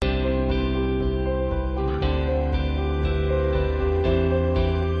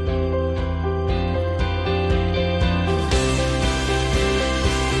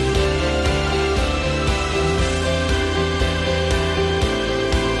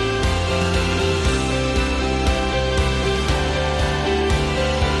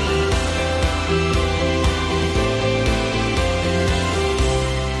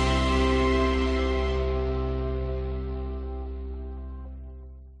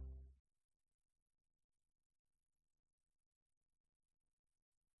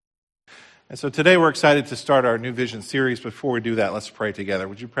And so today we're excited to start our New Vision series. Before we do that, let's pray together.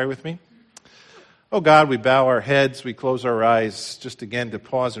 Would you pray with me? Oh God, we bow our heads, we close our eyes just again to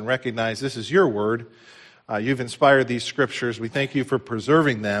pause and recognize this is your word. You've inspired these scriptures. We thank you for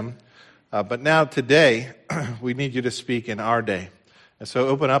preserving them. But now today, we need you to speak in our day. And so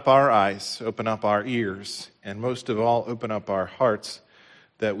open up our eyes, open up our ears, and most of all, open up our hearts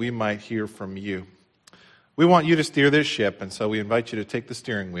that we might hear from you. We want you to steer this ship, and so we invite you to take the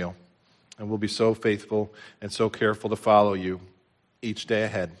steering wheel, and we'll be so faithful and so careful to follow you each day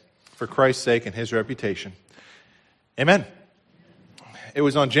ahead. For Christ's sake and his reputation. Amen. It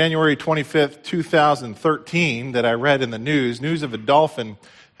was on January 25th, 2013 that I read in the news of a dolphin.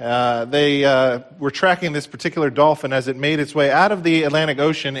 They were tracking this particular dolphin as it made its way out of the Atlantic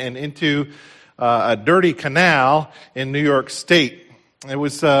Ocean and into a dirty canal in New York State. It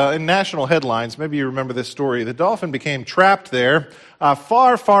was in national headlines. Maybe you remember this story. The dolphin became trapped there,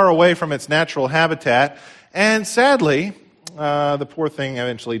 far, far away from its natural habitat, and sadly, the poor thing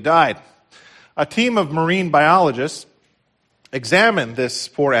eventually died. A team of marine biologists examined this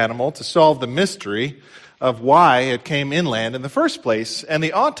poor animal to solve the mystery of why it came inland in the first place, and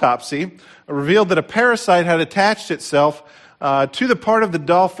the autopsy revealed that a parasite had attached itself to the part of the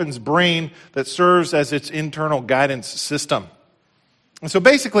dolphin's brain that serves as its internal guidance system. And so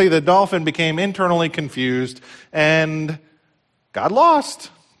basically, the dolphin became internally confused and got lost.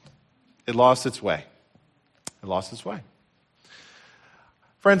 It lost its way. It lost its way.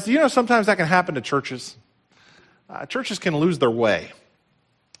 Friends, do you know sometimes that can happen to churches? Churches can lose their way.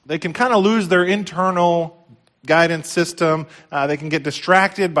 They can kind of lose their internal guidance system. They can get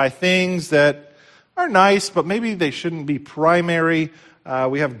distracted by things that are nice, but maybe they shouldn't be primary.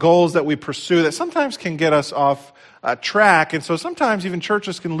 We have goals that we pursue that sometimes can get us off track, and so sometimes even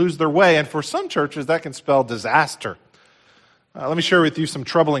churches can lose their way, and for some churches that can spell disaster. Let me share with you some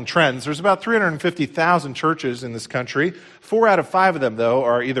troubling trends. There's about 350,000 churches in this country. 4 out of 5 of them, though,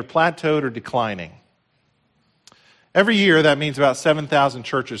 are either plateaued or declining. Every year, that means about 7,000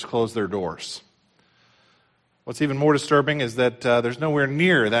 churches close their doors. What's even more disturbing is that there's nowhere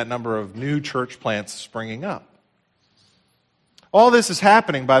near that number of new church plants springing up. All this is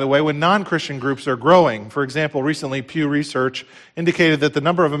happening, by the way, when non-Christian groups are growing. For example, recently Pew Research indicated that the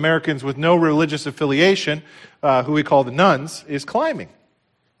number of Americans with no religious affiliation, who we call the nuns, is climbing.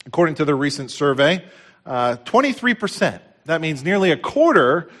 According to the recent survey, 23%, that means nearly a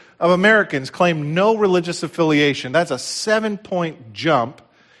quarter of Americans claim no religious affiliation. That's a 7-point jump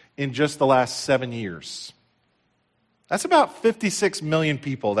in just the last 7 years. That's about 56 million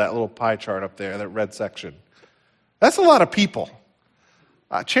people, that little pie chart up there, that red section. That's a lot of people.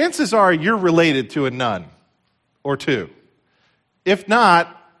 Chances are you're related to a nun or two. If not,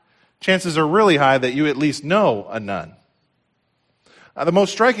 chances are really high that you at least know a nun. The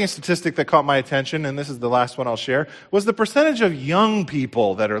most striking statistic that caught my attention, and this is the last one I'll share, was the percentage of young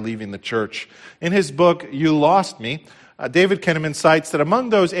people that are leaving the church. In his book, You Lost Me, David Kinnaman cites that among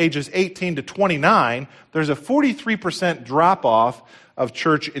those ages 18 to 29, there's a 43% drop-off of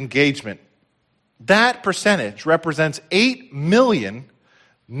church engagement. That percentage represents 8 million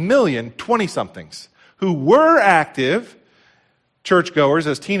 20-somethings who were active churchgoers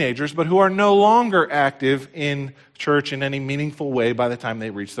as teenagers, but who are no longer active in church in any meaningful way by the time they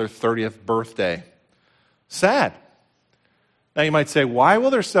reach their 30th birthday. Sad. Now you might say, why? Well,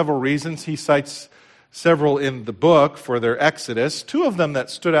 there's several reasons. He cites several in the book for their exodus. 2 of them that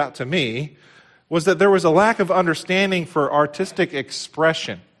stood out to me was that there was a lack of understanding for artistic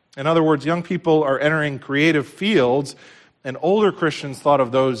expression. In other words, young people are entering creative fields, and older Christians thought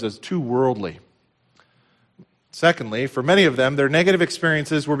of those as too worldly. Secondly, for many of them, their negative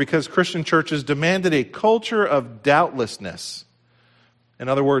experiences were because Christian churches demanded a culture of doubtlessness. In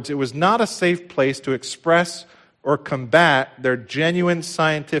other words, it was not a safe place to express or combat their genuine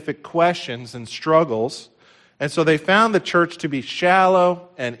scientific questions and struggles, and so they found the church to be shallow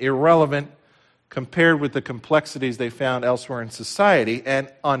and irrelevant compared with the complexities they found elsewhere in society, and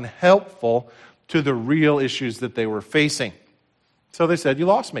unhelpful to the real issues that they were facing. So they said, you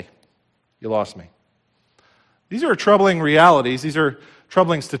lost me. You lost me. These are troubling realities. These are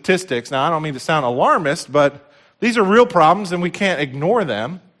troubling statistics. Now, I don't mean to sound alarmist, but these are real problems, and we can't ignore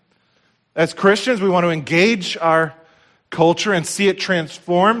them. As Christians, we want to engage our culture and see it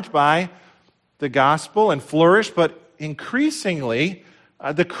transformed by the gospel and flourish, but increasingly,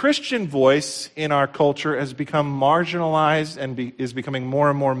 the Christian voice in our culture has become marginalized and is becoming more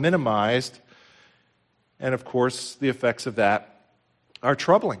and more minimized. And of course, the effects of that are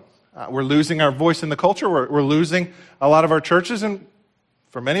troubling. We're losing our voice in the culture. We're losing a lot of our churches, and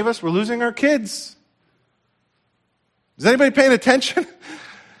for many of us, we're losing our kids. Is anybody paying attention?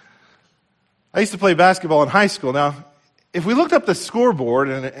 I used to play basketball in high school. Now, if we looked up the scoreboard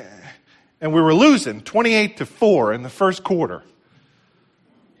and we were losing 28-4 in the first quarter,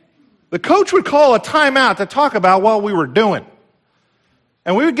 the coach would call a timeout to talk about what we were doing.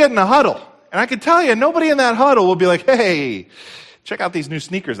 And we would get in a huddle. And I could tell you, nobody in that huddle would be like, hey, check out these new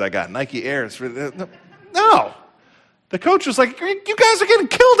sneakers I got, Nike Airs. No. The coach was like, you guys are getting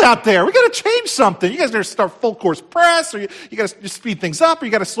killed out there. We got to change something. You guys got to start full course press, or you got to speed things up, or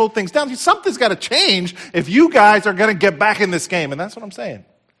you got to slow things down. Something's got to change if you guys are going to get back in this game. And that's what I'm saying.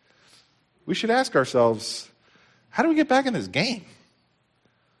 We should ask ourselves, how do we get back in this game?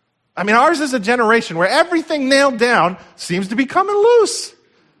 I mean, ours is a generation where everything nailed down seems to be coming loose.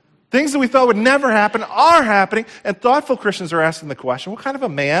 Things that we thought would never happen are happening, and thoughtful Christians are asking the question, what kind of a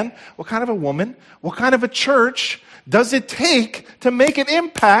man, what kind of a woman, what kind of a church does it take to make an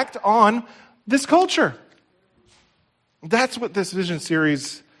impact on this culture? That's what this vision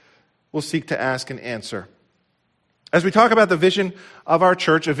series will seek to ask and answer. As we talk about the vision of our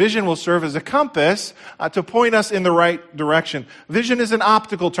church, a vision will serve as a compass to point us in the right direction. Vision is an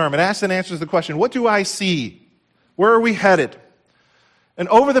optical term. It asks and answers the question, what do I see? Where are we headed? And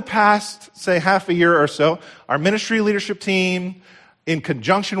over the past, say, half a year or so, our ministry leadership team, in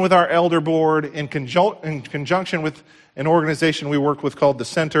conjunction with our elder board, in conjunction with an organization we work with called the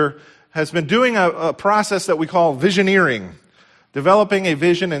Center, has been doing a process that we call visioneering, developing a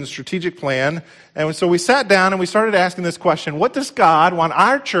vision and strategic plan. And so we sat down and we started asking this question, what does God want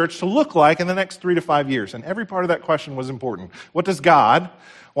our church to look like in the next 3 to 5 years? And every part of that question was important. What does God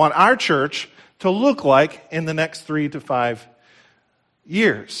want our church to look like in the next 3 to 5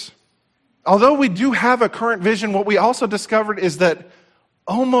 years? Although we do have a current vision, what we also discovered is that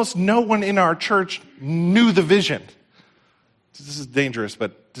almost no one in our church knew the vision. This is dangerous,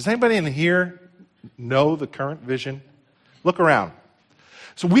 but does anybody in here know the current vision? Look around.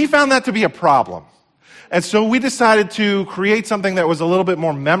 So we found that to be a problem. And so we decided to create something that was a little bit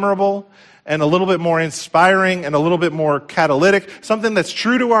more memorable and a little bit more inspiring and a little bit more catalytic, something that's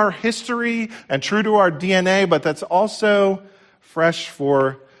true to our history and true to our DNA, but that's also fresh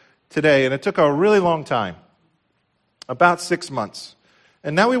for today. And it took a really long time, about 6 months.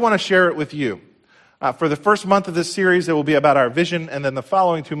 And now we want to share it with you. For the first month of this series, it will be about our vision, and then the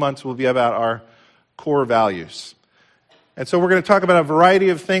following 2 months will be about our core values. And so we're going to talk about a variety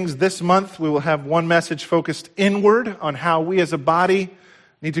of things. This month, we will have one message focused inward on how we as a body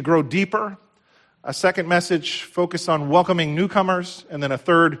need to grow deeper. A second message focused on welcoming newcomers, and then a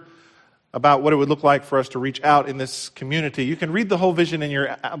third about what it would look like for us to reach out in this community. You can read the whole vision in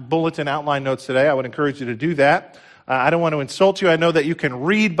your bulletin outline notes today. I would encourage you to do that. I don't want to insult you. I know that you can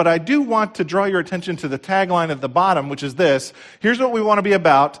read, but I do want to draw your attention to the tagline at the bottom, which is this. Here's what we want to be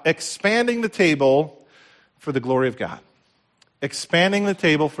about: expanding the table for the glory of God. Expanding the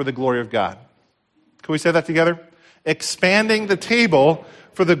table for the glory of God. Can we say that together? Expanding the table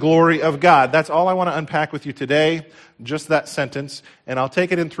for the glory of God. That's all I want to unpack with you today, just that sentence, and I'll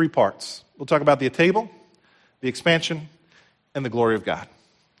take it in 3 parts. We'll talk about the table, the expansion, and the glory of God.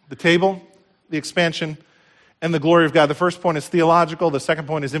 The table, the expansion, and the glory of God. The first point is theological, the second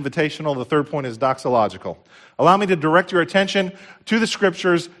point is invitational, the third point is doxological. Allow me to direct your attention to the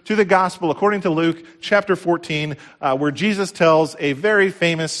scriptures, to the gospel, according to Luke chapter 14, where Jesus tells a very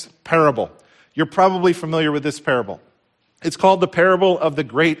famous parable. You're probably familiar with this parable. It's called the parable of the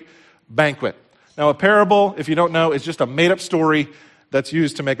great banquet. Now, a parable, if you don't know, is just a made-up story that's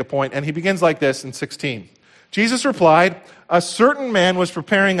used to make a point. And he begins like this in 16. Jesus replied, "A certain man was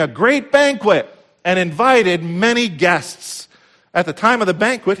preparing a great banquet and invited many guests. At the time of the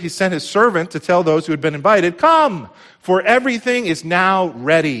banquet, he sent his servant to tell those who had been invited, 'Come, for everything is now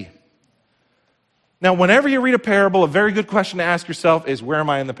ready.'" Now, whenever you read a parable, a very good question to ask yourself is, where am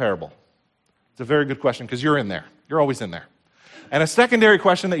I in the parable? It's a very good question because you're in there. You're always in there. And a secondary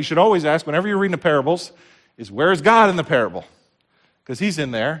question that you should always ask whenever you're reading the parables is, where is God in the parable? Because he's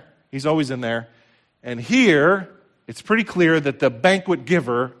in there. He's always in there. And here, it's pretty clear that the banquet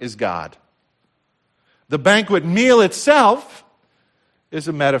giver is God. The banquet meal itself is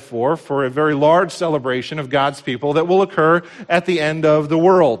a metaphor for a very large celebration of God's people that will occur at the end of the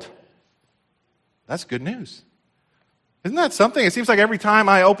world. That's good news. Isn't that something? It seems like every time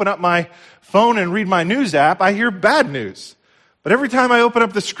I open up my phone and read my news app, I hear bad news. But every time I open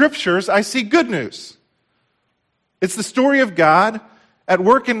up the scriptures, I see good news. It's the story of God at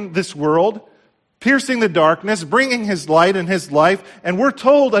work in this world, piercing the darkness, bringing his light and his life, and we're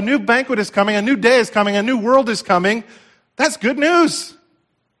told a new banquet is coming, a new day is coming, a new world is coming. That's good news.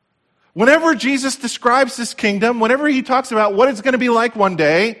 Whenever Jesus describes this kingdom, whenever he talks about what it's going to be like one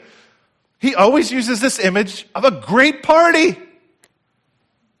day, he always uses this image of a great party.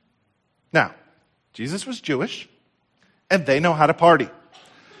 Now, Jesus was Jewish, and they know how to party,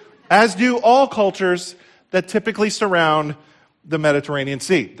 as do all cultures that typically surround the Mediterranean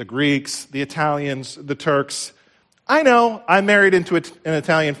Sea. The Greeks, the Italians, the Turks. I know, I married into an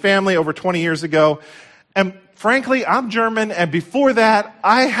Italian family over 20 years ago, and frankly, I'm German, and before that,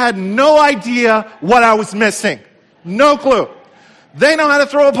 I had no idea what I was missing. No clue. They know how to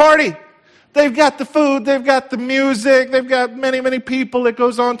throw a party. They've got the food, they've got the music, they've got many, many people. It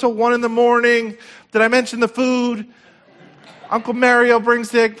goes on till 1 a.m. Did I mention the food? Uncle Mario brings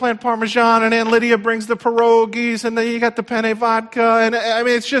the eggplant parmesan, and Aunt Lydia brings the pierogies, and then you got the penne vodka, and I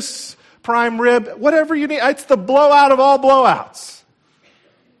mean, it's just prime rib, whatever you need. It's the blowout of all blowouts.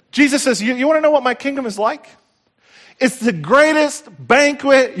 Jesus says, you want to know what my kingdom is like? It's the greatest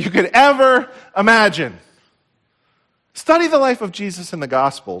banquet you could ever imagine. Study the life of Jesus in the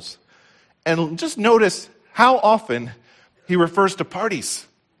Gospels, and just notice how often he refers to parties.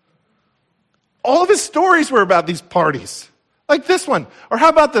 All of his stories were about these parties, like this one. Or how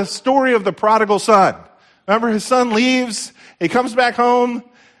about the story of the prodigal son? Remember, his son leaves, he comes back home,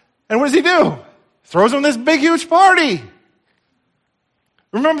 and what does he do? Throws him this big, huge party.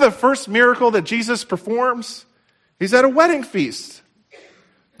 Remember the first miracle that Jesus performs? He's at a wedding feast.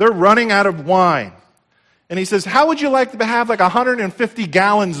 They're running out of wine. And he says, how would you like to have like 150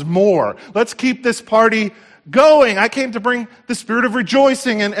 gallons more? Let's keep this party going. I came to bring the spirit of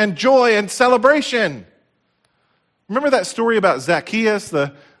rejoicing and joy and celebration. Remember that story about Zacchaeus,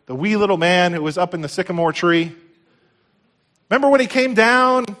 the wee little man who was up in the sycamore tree? Remember when he came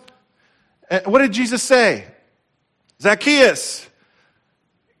down? What did Jesus say? Zacchaeus,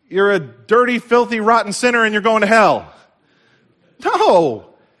 you're a dirty, filthy, rotten sinner and you're going to hell. No.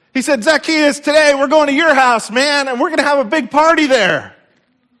 He said, Zacchaeus, today we're going to your house, man, and we're going to have a big party there.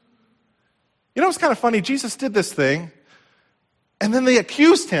 You know what's kind of funny? Jesus did this thing, and then they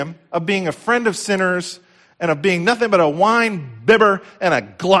accused him of being a friend of sinners and of being nothing but a wine bibber and a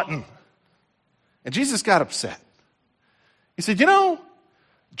glutton. And Jesus got upset. He said,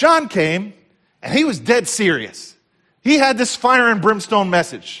 John came, and he was dead serious. He had this fire and brimstone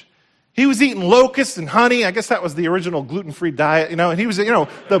message. He was eating locusts and honey. I guess that was the original gluten-free diet, and he was,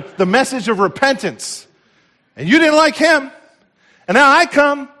 the message of repentance. And you didn't like him. And now I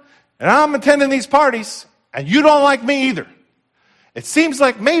come, and I'm attending these parties, and you don't like me either. It seems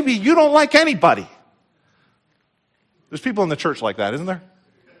like maybe you don't like anybody. There's people in the church like that, isn't there?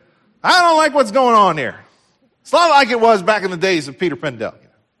 I don't like what's going on here. It's not like it was back in the days of Peter Pendel.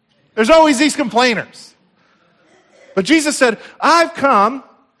 There's always these complainers. But Jesus said, I've come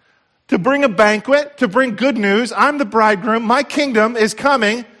to bring a banquet, to bring good news. I'm the bridegroom. My kingdom is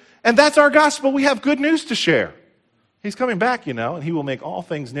coming. And that's our gospel. We have good news to share. He's coming back, and he will make all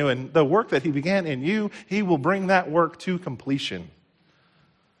things new. And the work that he began in you, he will bring that work to completion.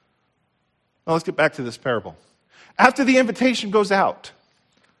 Now let's get back to this parable. After the invitation goes out,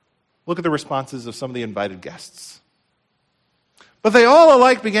 look at the responses of some of the invited guests. But they all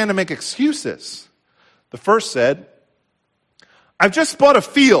alike began to make excuses. The first said, I've just bought a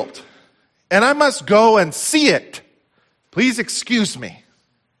field, and I must go and see it. Please excuse me.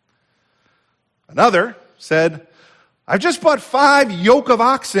 Another said, I've just bought 5 yoke of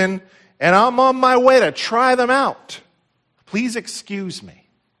oxen, and I'm on my way to try them out. Please excuse me.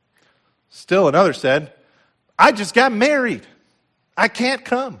 Still another said, I just got married. I can't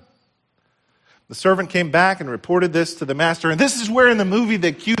come. The servant came back and reported this to the master, and this is where in the movie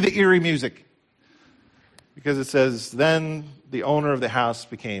they cue the eerie music. Because it says, then the owner of the house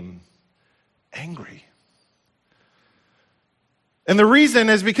became angry. And the reason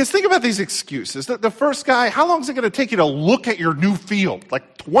is because think about these excuses. The first guy, how long is it going to take you to look at your new field?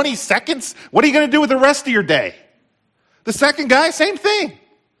 Like 20 seconds? What are you going to do with the rest of your day? The second guy, same thing.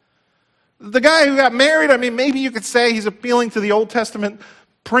 The guy who got married, maybe you could say he's appealing to the Old Testament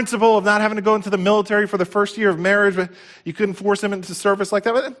principle of not having to go into the military for the first year of marriage, but you couldn't force him into service like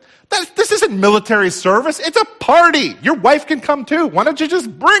that. This isn't military service. It's a party. Your wife can come too. Why don't you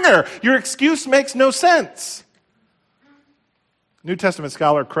just bring her? Your excuse makes no sense. New Testament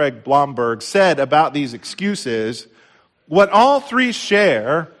scholar Craig Blomberg said about these excuses, what all three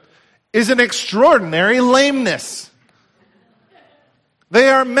share is an extraordinary lameness. They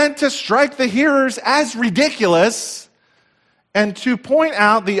are meant to strike the hearers as ridiculous and to point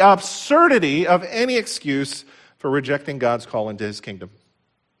out the absurdity of any excuse for rejecting God's call into his kingdom.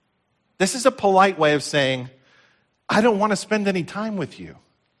 This is a polite way of saying, I don't want to spend any time with you.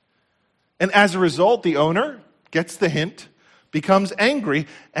 And as a result, the owner gets the hint, becomes angry,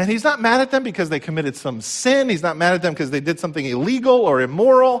 and he's not mad at them because they committed some sin. He's not mad at them because they did something illegal or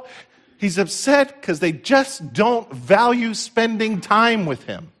immoral. He's upset because they just don't value spending time with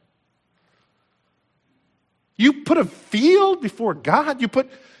him. You put a field before God. You put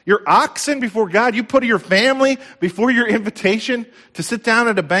your oxen before God. You put your family before your invitation to sit down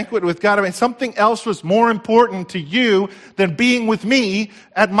at a banquet with God. I mean, something else was more important to you than being with me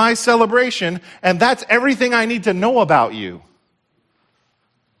at my celebration, and that's everything I need to know about you.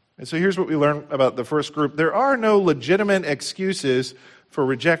 And so here's what we learn about the first group. There are no legitimate excuses for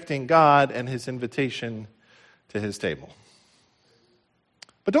rejecting God and his invitation to his table.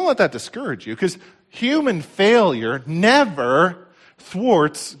 But don't let that discourage you, because human failure never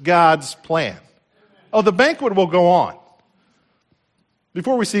thwarts God's plan. Oh, the banquet will go on.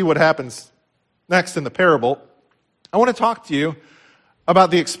 Before we see what happens next in the parable, I want to talk to you about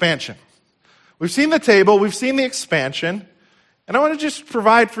the expansion. We've seen the table, we've seen the expansion, and I want to just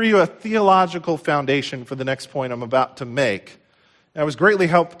provide for you a theological foundation for the next point I'm about to make. I was greatly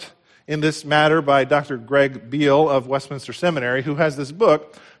helped in this matter by Dr. Greg Beale of Westminster Seminary, who has this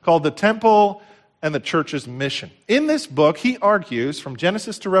book called The Temple and the Church's Mission. In this book, he argues from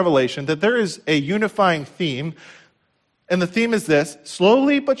Genesis to Revelation that there is a unifying theme, and the theme is this: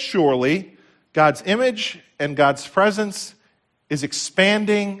 slowly but surely, God's image and God's presence is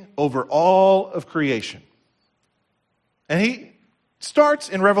expanding over all of creation. And he starts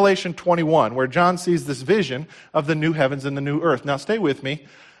in Revelation 21, where John sees this vision of the new heavens and the new earth. Now, stay with me.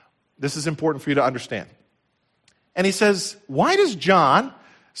 This is important for you to understand. And he says, why does John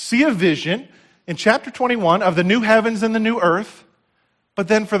see a vision in chapter 21 of the new heavens and the new earth, but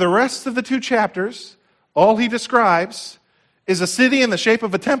then for the rest of the 2 chapters, all he describes is a city in the shape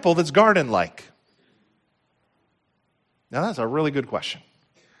of a temple that's garden-like? Now, that's a really good question.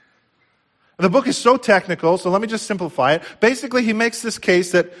 The book is so technical, so let me just simplify it. Basically, he makes this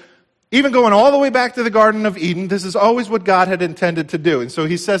case that even going all the way back to the Garden of Eden, this is always what God had intended to do. And so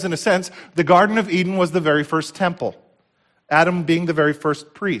he says, in a sense, the Garden of Eden was the very first temple, Adam being the very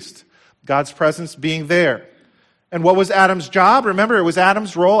first priest, God's presence being there. And what was Adam's job? Remember, it was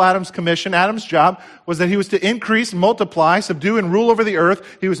Adam's role, Adam's commission. Adam's job was that he was to increase, multiply, subdue, and rule over the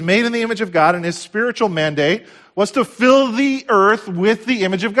earth. He was made in the image of God, and his spiritual mandate was to fill the earth with the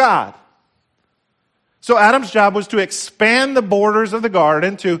image of God. So Adam's job was to expand the borders of the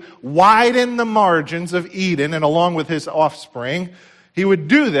garden, to widen the margins of Eden, and along with his offspring, he would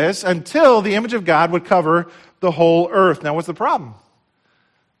do this until the image of God would cover the whole earth. Now, what's the problem?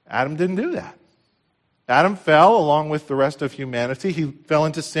 Adam didn't do that. Adam fell along with the rest of humanity. He fell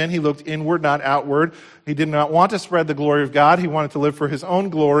into sin. He looked inward, not outward. He did not want to spread the glory of God. He wanted to live for his own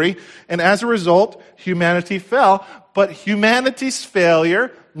glory. And as a result, humanity fell. But humanity's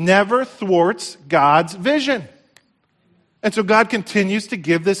failure never thwarts God's vision. And so God continues to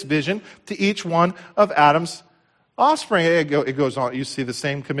give this vision to each one of Adam's offspring. It goes on. You see the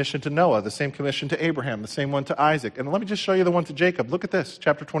same commission to Noah, the same commission to Abraham, the same one to Isaac. And let me just show you the one to Jacob. Look at this,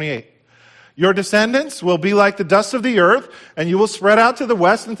 chapter 28. Your descendants will be like the dust of the earth, and you will spread out to the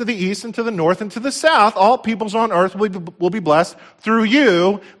west and to the east and to the north and to the south. All peoples on earth will be blessed through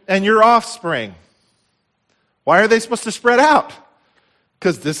you and your offspring. Why are they supposed to spread out?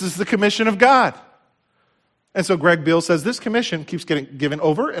 Because this is the commission of God. And so Greg Beale says this commission keeps getting given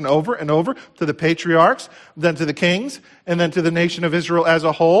over and over and over to the patriarchs, then to the kings, and then to the nation of Israel as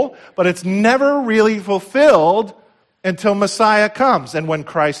a whole. But it's never really fulfilled until Messiah comes. And when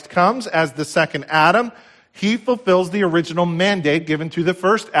Christ comes as the second Adam, he fulfills the original mandate given to the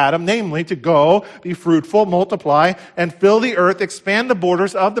first Adam, namely to go, be fruitful, multiply, and fill the earth, expand the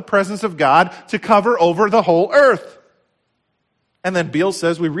borders of the presence of God to cover over the whole earth. And then Beale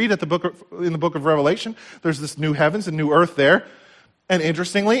says, we read in the book of Revelation, there's this new heavens and new earth there. And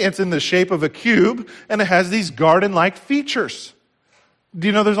interestingly, it's in the shape of a cube, and it has these garden-like features. Do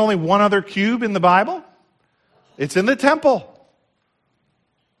you know there's only one other cube in the Bible? It's in the temple.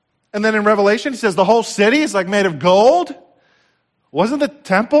 And then in Revelation, he says the whole city is like made of gold. Wasn't the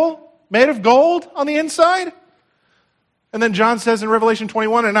temple made of gold on the inside? And then John says in Revelation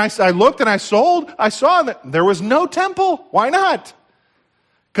 21, and I looked and I saw that there was no temple. Why not?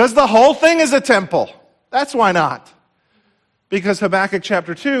 Because the whole thing is a temple. That's why not. Because Habakkuk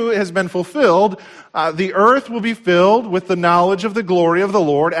chapter 2 has been fulfilled. The earth will be filled with the knowledge of the glory of the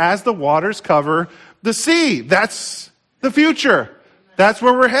Lord as the waters cover the sea. That's the future. That's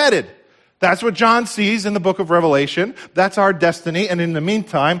where we're headed. That's what John sees in the book of Revelation. That's our destiny. And in the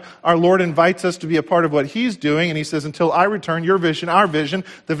meantime, our Lord invites us to be a part of what he's doing. And he says, until I return, your vision, our vision,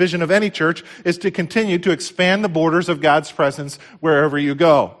 the vision of any church, is to continue to expand the borders of God's presence wherever you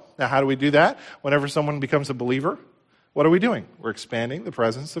go. Now, how do we do that? Whenever someone becomes a believer, what are we doing? We're expanding the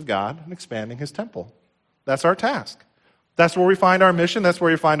presence of God and expanding his temple. That's our task. That's where we find our mission. That's where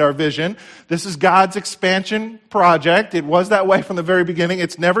we find our vision. This is God's expansion project. It was that way from the very beginning.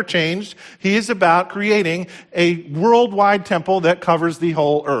 It's never changed. He is about creating a worldwide temple that covers the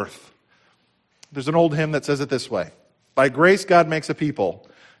whole earth. There's an old hymn that says it this way. By grace God makes a people,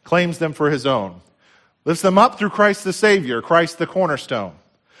 claims them for his own, lifts them up through Christ the Savior, Christ the cornerstone.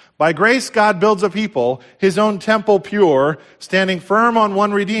 By grace God builds a people, his own temple pure, standing firm on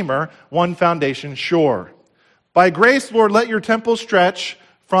one Redeemer, one foundation sure. By grace, Lord, let your temple stretch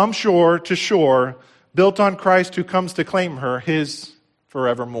from shore to shore, built on Christ who comes to claim her, his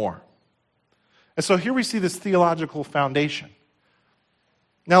forevermore. And so here we see this theological foundation.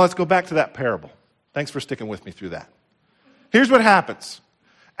 Now let's go back to that parable. Thanks for sticking with me through that. Here's what happens.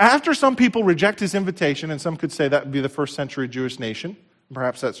 After some people reject his invitation, and some could say that would be the first century Jewish nation,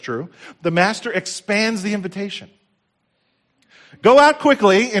 perhaps that's true, the master expands the invitation. Go out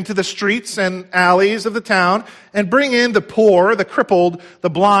quickly into the streets and alleys of the town and bring in the poor, the crippled, the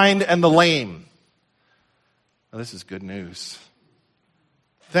blind, and the lame. Now, this is good news.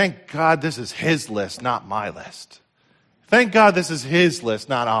 Thank God this is his list, not my list. Thank God this is his list,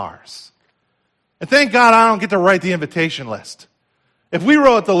 not ours. And thank God I don't get to write the invitation list. If we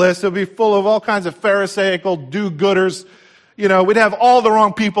wrote the list, it would be full of all kinds of pharisaical do-gooders. You know, we'd have all the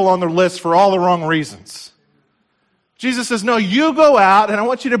wrong people on the list for all the wrong reasons. Jesus says, no, you go out and I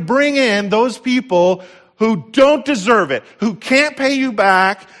want you to bring in those people who don't deserve it, who can't pay you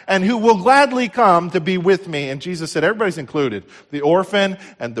back, and who will gladly come to be with me. And Jesus said, everybody's included. The orphan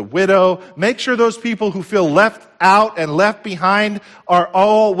and the widow. Make sure those people who feel left out and left behind are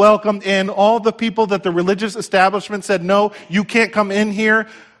all welcomed in. All the people that the religious establishment said, no, you can't come in here.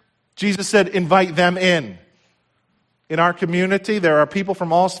 Jesus said, invite them in. In our community, there are people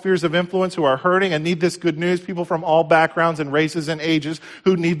from all spheres of influence who are hurting and need this good news. People from all backgrounds and races and ages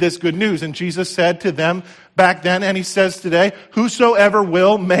who need this good news. And Jesus said to them back then, and he says today, whosoever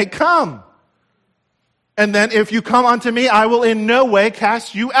will may come. And then if you come unto me, I will in no way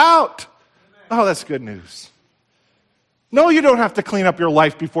cast you out. Oh, that's good news. No, you don't have to clean up your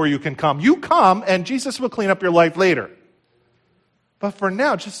life before you can come. You come, and Jesus will clean up your life later. But for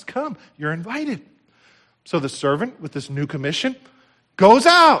now, just come. You're invited. So the servant with this new commission goes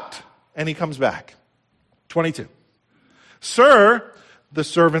out and he comes back. 22. Sir, the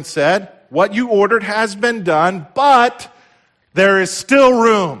servant said, what you ordered has been done, but there is still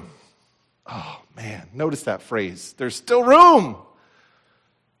room. Oh man, notice that phrase. There's still room.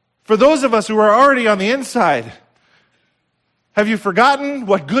 For those of us who are already on the inside, have you forgotten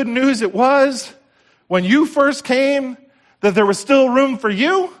what good news it was when you first came that there was still room for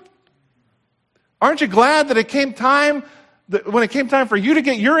you? Aren't you glad that when it came time for you to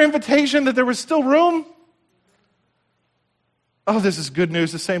get your invitation, that there was still room? Oh, this is good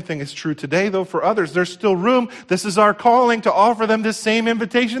news. The same thing is true today, though, for others. There's still room. This is our calling to offer them this same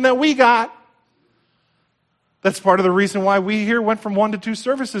invitation that we got. That's part of the reason why we here went from 1 to 2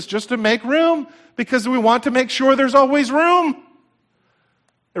 services, just to make room, because we want to make sure there's always room.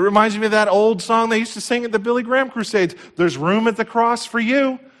 It reminds me of that old song they used to sing at the Billy Graham Crusades. There's room at the cross for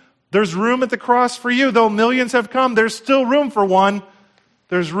you. There's room at the cross for you. Though millions have come, there's still room for one.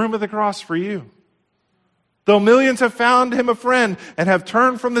 There's room at the cross for you. Though millions have found him a friend and have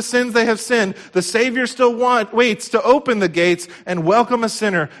turned from the sins they have sinned, the Savior still waits to open the gates and welcome a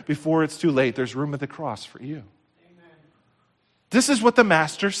sinner before it's too late. There's room at the cross for you. Amen. This is what the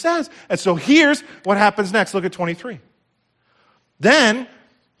Master says. And so here's what happens next. Look at 23. Then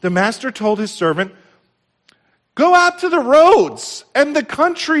the Master told his servant, go out to the roads and the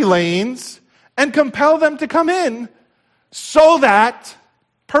country lanes and compel them to come in so that,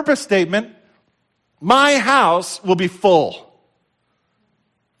 purpose statement, my house will be full.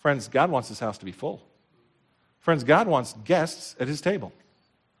 Friends, God wants his house to be full. Friends, God wants guests at his table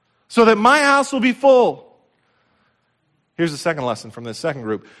so that my house will be full. Here's the second lesson from this second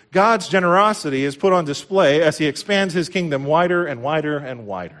group. God's generosity is put on display as he expands his kingdom wider and wider and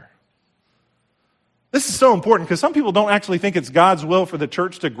wider. This is so important because some people don't actually think it's God's will for the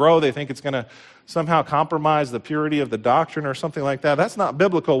church to grow. They think it's going to somehow compromise the purity of the doctrine or something like that. That's not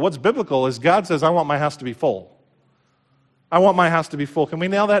biblical. What's biblical is God says, I want my house to be full. I want my house to be full. Can we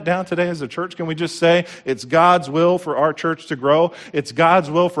nail that down today as a church? Can we just say it's God's will for our church to grow? It's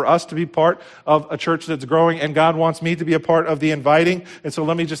God's will for us to be part of a church that's growing, and God wants me to be a part of the inviting. And so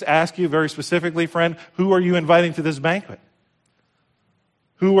let me just ask you very specifically, friend, who are you inviting to this banquet?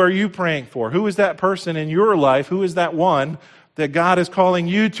 Who are you praying for? Who is that person in your life? Who is that one that God is calling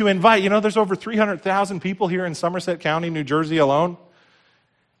you to invite? You know, there's over 300,000 people here in Somerset County, New Jersey alone.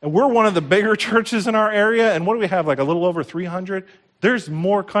 And we're one of the bigger churches in our area. And what do we have, like a little over 300 There's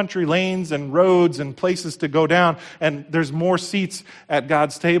more country lanes and roads and places to go down, and there's more seats at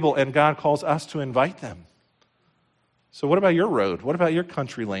God's table, and God calls us to invite them. So what about your road? What about your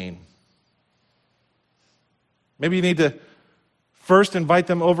country lane? Maybe you need to first invite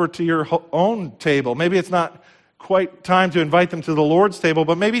them over to your own table. Maybe it's not quite time to invite them to the Lord's table,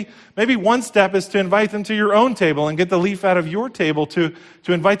 but maybe one step is to invite them to your own table and get the leaf out of your table to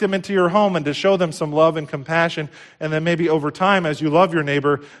invite them into your home and to show them some love and compassion. And then maybe over time, as you love your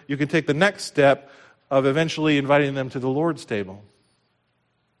neighbor, you can take the next step of eventually inviting them to the Lord's table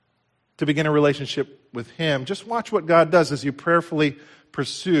to begin a relationship with Him. Just watch what God does as you prayerfully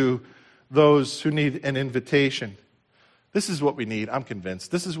pursue those who need an invitation. This is what we need, I'm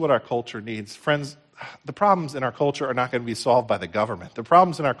convinced. This is what our culture needs. Friends, the problems in our culture are not going to be solved by the government. The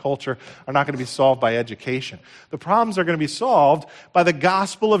problems in our culture are not going to be solved by education. The problems are going to be solved by the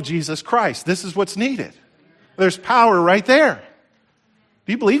gospel of Jesus Christ. This is what's needed. There's power right there.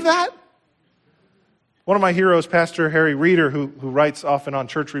 Do you believe that? One of my heroes, Pastor Harry Reeder, who writes often on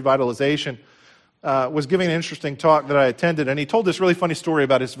church revitalization, was giving an interesting talk that I attended, and he told this really funny story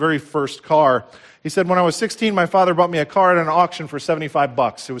about his very first car. He said, when I was 16, my father bought me a car at an auction for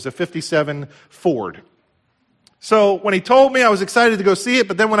 $75. It was a 57 Ford. So when he told me, I was excited to go see it,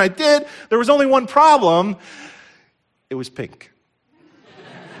 but then when I did, there was only one problem. It was pink.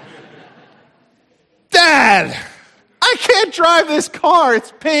 Dad, I can't drive this car.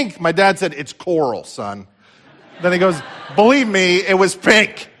 It's pink. My dad said, it's coral, son. Then he goes, believe me, it was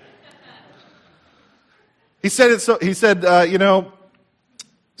pink. He said,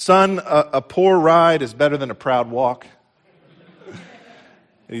 son, a poor ride is better than a proud walk.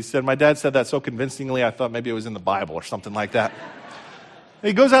 And he said, my dad said that so convincingly, I thought maybe it was in the Bible or something like that.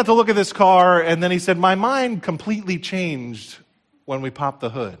 He goes out to look at this car, and then he said, my mind completely changed when we popped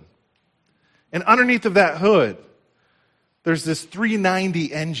the hood. And underneath of that hood, there's this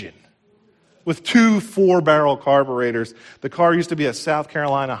 390 engine with 2 4-barrel carburetors. The car used to be a South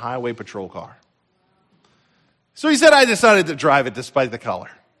Carolina Highway Patrol car. So he said, I decided to drive it despite the color.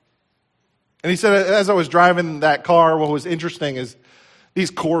 And he said, as I was driving that car, what was interesting is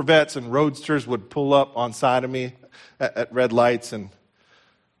these Corvettes and Roadsters would pull up on side of me at red lights, and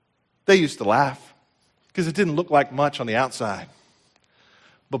they used to laugh because it didn't look like much on the outside.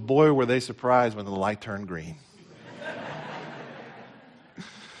 But boy, were they surprised when the light turned green.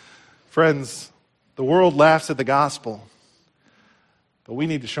 Friends, the world laughs at the gospel, but we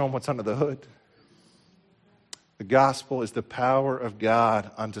need to show them what's under the hood. The gospel is the power of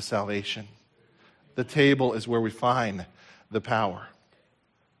God unto salvation. The table is where we find the power.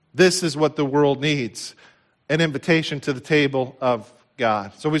 This is what the world needs, an invitation to the table of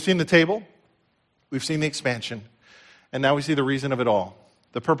God. So we've seen the table, we've seen the expansion, and now we see the reason of it all,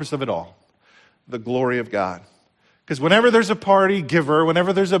 the purpose of it all, the glory of God. Because whenever there's a party giver,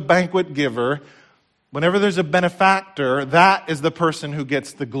 whenever there's a banquet giver, whenever there's a benefactor, that is the person who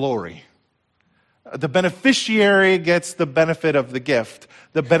gets the glory. The beneficiary gets the benefit of the gift.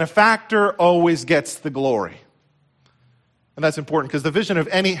 The benefactor always gets the glory. And that's important because the vision of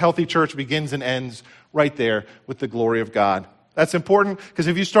any healthy church begins and ends right there with the glory of God. That's important because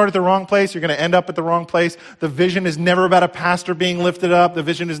if you start at the wrong place, you're going to end up at the wrong place. The vision is never about a pastor being lifted up. The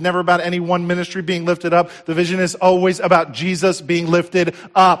vision is never about any one ministry being lifted up. The vision is always about Jesus being lifted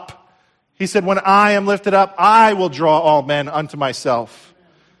up. He said, when I am lifted up, I will draw all men unto myself.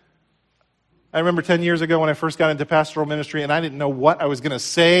 I remember 10 years ago when I first got into pastoral ministry, and I didn't know what I was going to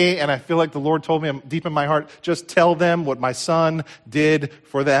say, and I feel like the Lord told me deep in my heart, just tell them what my son did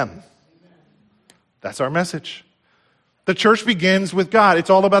for them. That's our message. The church begins with God. It's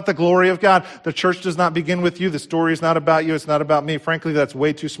all about the glory of God. The church does not begin with you. The story is not about you. It's not about me. Frankly, that's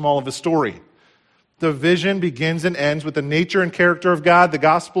way too small of a story. The vision begins and ends with the nature and character of God, the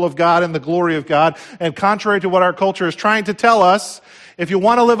gospel of God, and the glory of God. And contrary to what our culture is trying to tell us, if you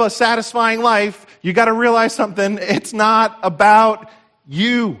want to live a satisfying life, you got to realize something. It's not about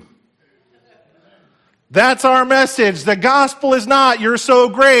you. That's our message. The gospel is not, you're so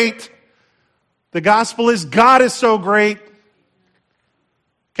great. The gospel is, God is so great.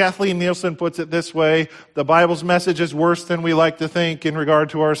 Kathleen Nielsen puts it this way, the Bible's message is worse than we like to think in regard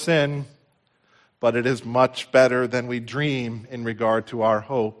to our sin, but it is much better than we dream in regard to our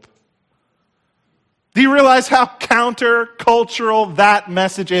hope. Do you realize how countercultural that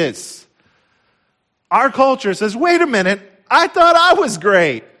message is? Our culture says, wait a minute, I thought I was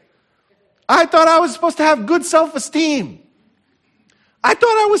great. I thought I was supposed to have good self-esteem. I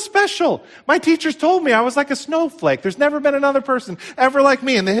thought I was special. My teachers told me I was like a snowflake. There's never been another person ever like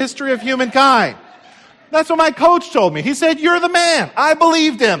me in the history of humankind. That's what my coach told me. He said, you're the man. I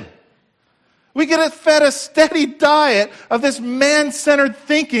believed him. We get fed a steady diet of this man-centered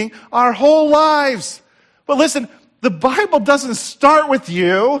thinking our whole lives. But listen, the Bible doesn't start with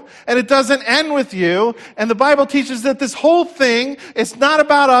you, and it doesn't end with you. And the Bible teaches that this whole thing is not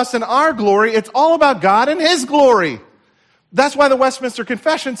about us and our glory. It's all about God and His glory. That's why the Westminster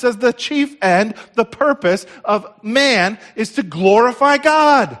Confession says the chief end, the purpose of man is to glorify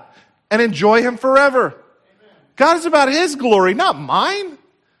God and enjoy Him forever. Amen. God is about His glory, not mine.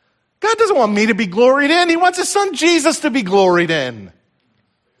 God doesn't want me to be gloried in. He wants His Son Jesus to be gloried in.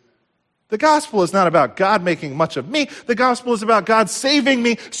 The gospel is not about God making much of me. The gospel is about God saving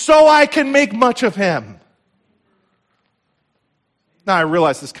me so I can make much of Him. Now, I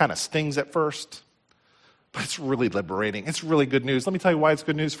realize this kind of stings at first, but it's really liberating. It's really good news. Let me tell you why it's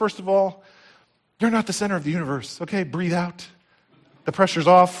good news. First of all, you're not the center of the universe. Okay, breathe out. The pressure's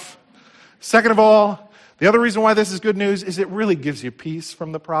off. Second of all, the other reason why this is good news is it really gives you peace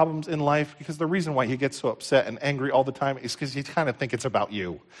from the problems in life, because the reason why you get so upset and angry all the time is because you kind of think it's about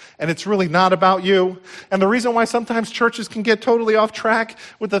you. And it's really not about you. And the reason why sometimes churches can get totally off track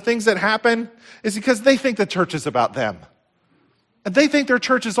with the things that happen is because they think the church is about them. And they think their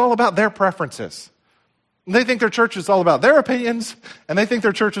church is all about their preferences. And they think their church is all about their opinions. And they think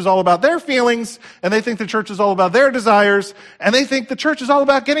their church is all about their feelings. And they think the church is all about their desires. And they think the church is all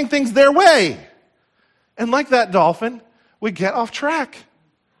about getting things their way. And like that dolphin, we get off track.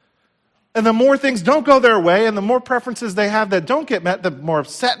 And the more things don't go their way and the more preferences they have that don't get met, the more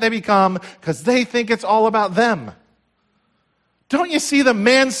upset they become because they think it's all about them. Don't you see the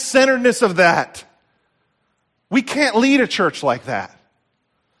man-centeredness of that? We can't lead a church like that.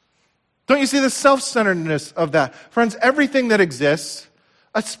 Don't you see the self-centeredness of that? Friends, everything that exists,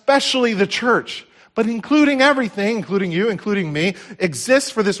 especially the church, but including everything, including you, including me, exists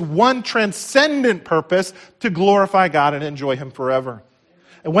for this one transcendent purpose to glorify God and enjoy Him forever.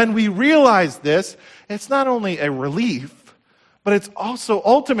 And when we realize this, it's not only a relief, but it's also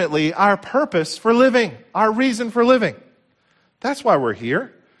ultimately our purpose for living, our reason for living. That's why we're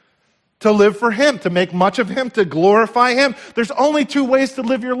here. To live for Him, to make much of Him, to glorify Him. There's only two ways to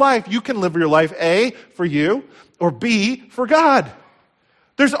live your life. You can live your life A, for you, or B, for God.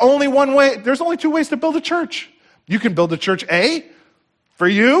 There's only one way. There's only two ways to build a church. You can build a church A for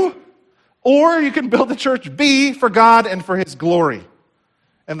you, or you can build a church B for God and for His glory.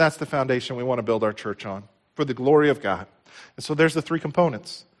 And that's the foundation we want to build our church on, for the glory of God. And so there's the three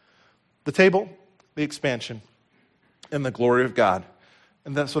components: the table, the expansion, and the glory of God.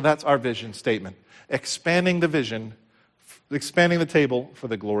 And so that's our vision statement. Expanding the vision, expanding the table for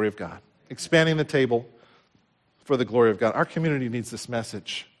the glory of God. Expanding the table for the glory of God. Our community needs this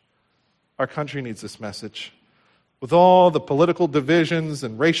message. Our country needs this message. With all the political divisions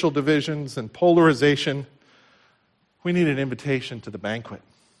and racial divisions and polarization, we need an invitation to the banquet.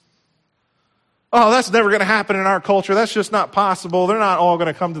 Oh, that's never going to happen in our culture. That's just not possible. They're not all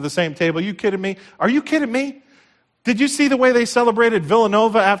going to come to the same table. Are you kidding me? Are you kidding me? Did you see the way they celebrated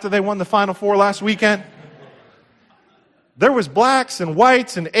Villanova after they won the Final Four last weekend? There was blacks and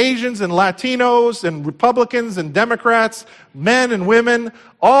whites and Asians and Latinos and Republicans and Democrats, men and women,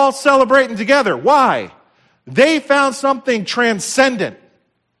 all celebrating together. Why? They found something transcendent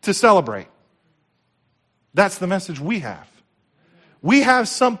to celebrate. That's the message we have. We have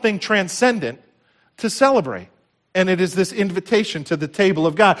something transcendent to celebrate. And it is this invitation to the table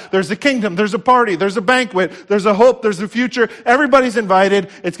of God. There's a kingdom, there's a party, there's a banquet, there's a hope, there's a future. Everybody's invited.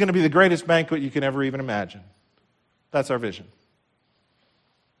 It's going to be the greatest banquet you can ever even imagine. That's our vision.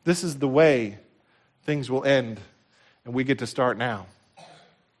 This is the way things will end, and we get to start now.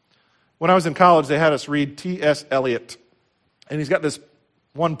 When I was in college, they had us read T.S. Eliot. And he's got this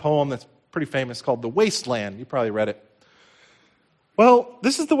one poem that's pretty famous called The Wasteland. You probably read it. Well,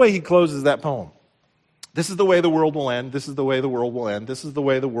 this is the way he closes that poem. This is the way the world will end. This is the way the world will end. This is the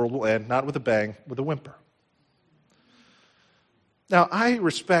way the world will end. Not with a bang, with a whimper. Now, I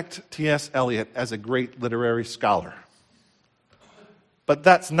respect T.S. Eliot as a great literary scholar. But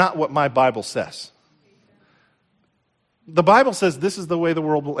that's not what my Bible says. The Bible says this is the way the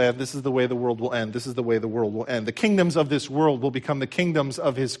world will end. This is the way the world will end. This is the way the world will end. The kingdoms of this world will become the kingdoms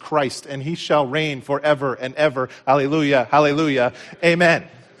of His Christ, and He shall reign forever and ever. Hallelujah, hallelujah, amen.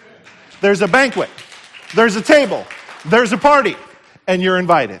 There's a banquet. There's a table, there's a party, and you're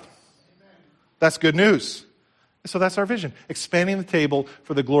invited. That's good news. So that's our vision, expanding the table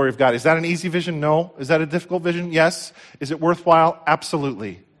for the glory of God. Is that an easy vision? No. Is that a difficult vision? Yes. Is it worthwhile?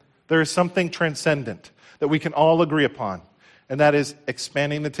 Absolutely. There is something transcendent that we can all agree upon, and that is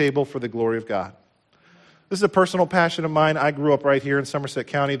expanding the table for the glory of God. This is a personal passion of mine. I grew up right here in Somerset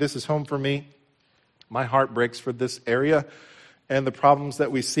County. This is home for me. My heart breaks for this area. and the problems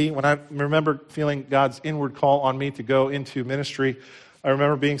that we see. When I remember feeling God's inward call on me to go into ministry, I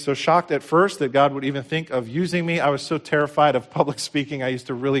remember being so shocked at first that God would even think of using me. I was so terrified of public speaking. I used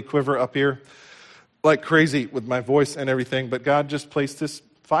to really quiver up here like crazy with my voice and everything, but God just placed this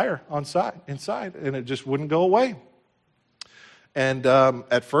fire inside, and it just wouldn't go away. And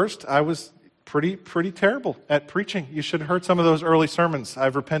at first, I was pretty terrible at preaching. You should have heard some of those early sermons.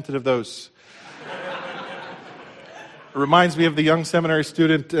 I've repented of those. It reminds me of the young seminary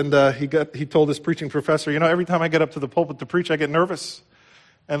student, and he told his preaching professor, every time I get up to the pulpit to preach, I get nervous.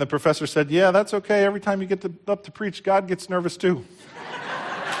 And the professor said, yeah, that's okay. Every time you get up to preach, God gets nervous too.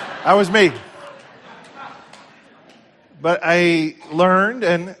 That was me. But I learned,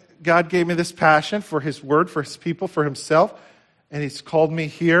 and God gave me this passion for His Word, for His people, for Himself, and He's called me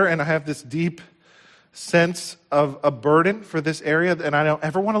here, and I have this deep sense of a burden for this area, and I don't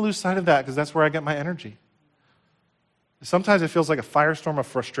ever want to lose sight of that because that's where I get my energy. Sometimes it feels like a firestorm of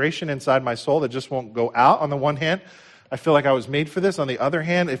frustration inside my soul that just won't go out. On the one hand, I feel like I was made for this. On the other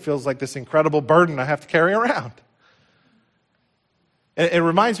hand, it feels like this incredible burden I have to carry around. And it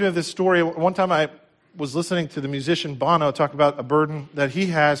reminds me of this story. One time I was listening to the musician Bono talk about a burden that he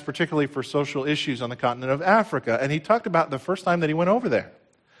has, particularly for social issues on the continent of Africa. And he talked about the first time that he went over there.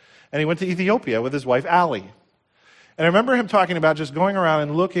 And he went to Ethiopia with his wife, Ali. And I remember him talking about just going around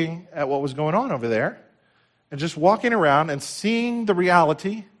and looking at what was going on over there, and just walking around and seeing the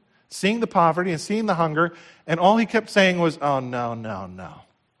reality, seeing the poverty and seeing the hunger, and all he kept saying was, oh, no, no, no.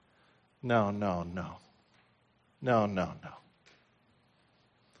 No, no, no. No, no, no.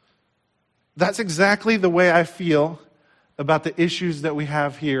 That's exactly the way I feel about the issues that we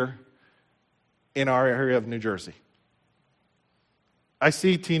have here in our area of New Jersey. I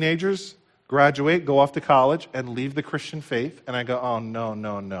see teenagers graduate, go off to college, and leave the Christian faith, and I go, oh, no,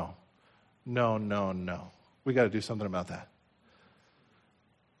 no, no. No, no, no. We got to do something about that.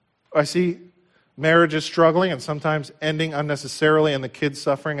 I see marriages struggling and sometimes ending unnecessarily and the kids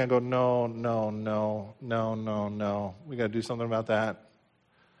suffering. I go, no, no, no, no, no, no. We got to do something about that.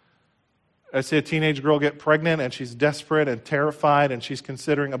 I see a teenage girl get pregnant and she's desperate and terrified and she's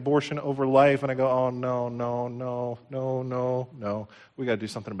considering abortion over life. And I go, oh, no, no, no, no, no, no. We got to do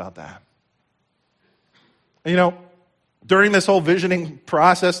something about that. And, during this whole visioning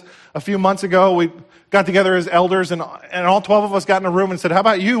process, a few months ago, we got together as elders, and all 12 of us got in a room and said, how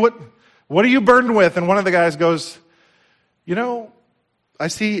about you? What are you burdened with? And one of the guys goes, I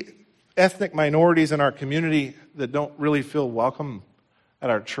see ethnic minorities in our community that don't really feel welcome at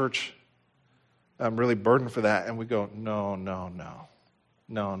our church. I'm really burdened for that. And we go, no, no, no.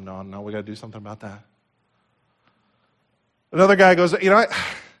 No, no, no. We got to do something about that. Another guy goes,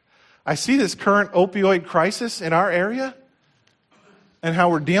 I see this current opioid crisis in our area and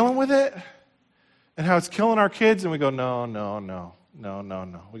how we're dealing with it and how it's killing our kids. And we go, no, no, no, no, no,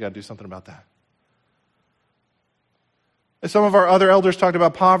 no. We got to do something about that. And some of our other elders talked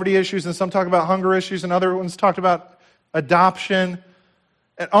about poverty issues, and some talked about hunger issues, and other ones talked about adoption,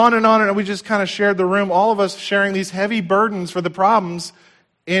 and on and on. And we just kind of shared the room, all of us sharing these heavy burdens for the problems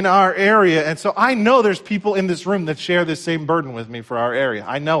in our area. And so I know there's people in this room that share this same burden with me for our area.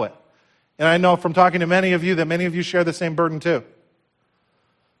 I know it. And I know from talking to many of you that many of you share the same burden too.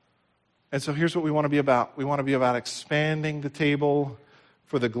 And so here's what we want to be about. We want to be about expanding the table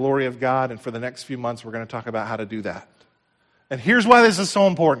for the glory of God. And for the next few months, we're going to talk about how to do that. And here's why this is so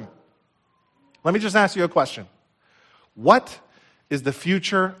important. Let me just ask you a question. What is the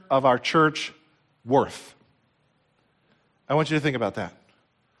future of our church worth? I want you to think about that.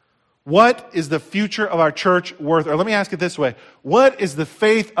 What is the future of our church worth? Or let me ask it this way. What is the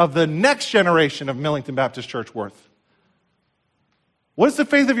faith of the next generation of Millington Baptist Church worth? What is the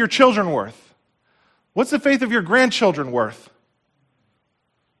faith of your children worth? What's the faith of your grandchildren worth?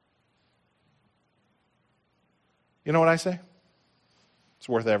 You know what I say? It's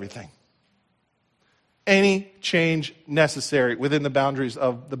worth everything. Any change necessary within the boundaries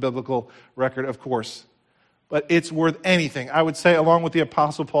of the biblical record, of course. But it's worth anything. I would say, along with the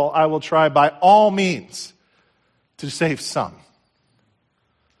Apostle Paul, I will try by all means to save some.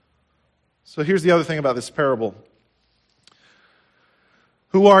 So here's the other thing about this parable.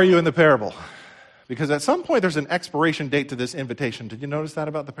 Who are you in the parable? Because at some point there's an expiration date to this invitation. Did you notice that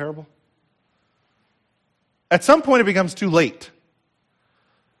about the parable? At some point it becomes too late.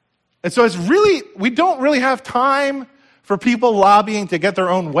 And so we don't really have time for people lobbying to get their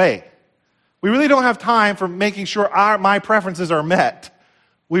own way. We really don't have time for making sure my preferences are met.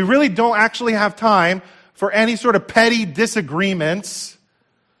 We really don't actually have time for any sort of petty disagreements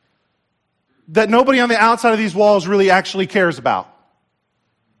that nobody on the outside of these walls really actually cares about.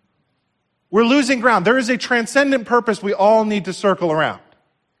 We're losing ground. There is a transcendent purpose we all need to circle around.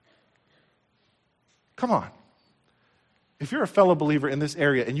 Come on. If you're a fellow believer in this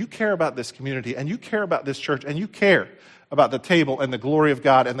area and you care about this community and you care about this church and you care about the table and the glory of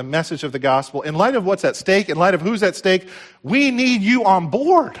God and the message of the gospel, in light of what's at stake, in light of who's at stake, we need you on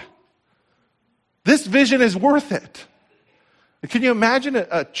board. This vision is worth it. Can you imagine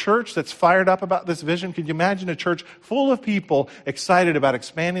a church that's fired up about this vision? Can you imagine a church full of people excited about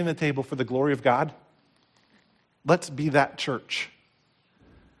expanding the table for the glory of God? Let's be that church.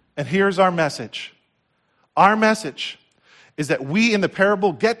 And here's our message. Our message is that we in the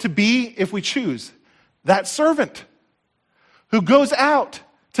parable get to be, if we choose, that servant who goes out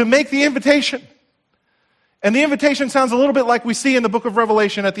to make the invitation. And the invitation sounds a little bit like we see in the book of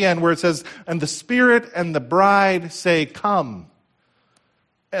Revelation at the end, where it says, and the Spirit and the bride say, come.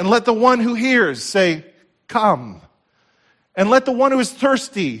 And let the one who hears say, come. And let the one who is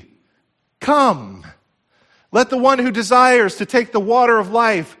thirsty, come. Let the one who desires to take the water of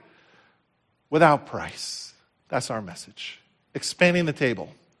life without price. That's our message. Expanding the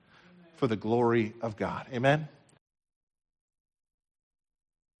table for the glory of God. Amen?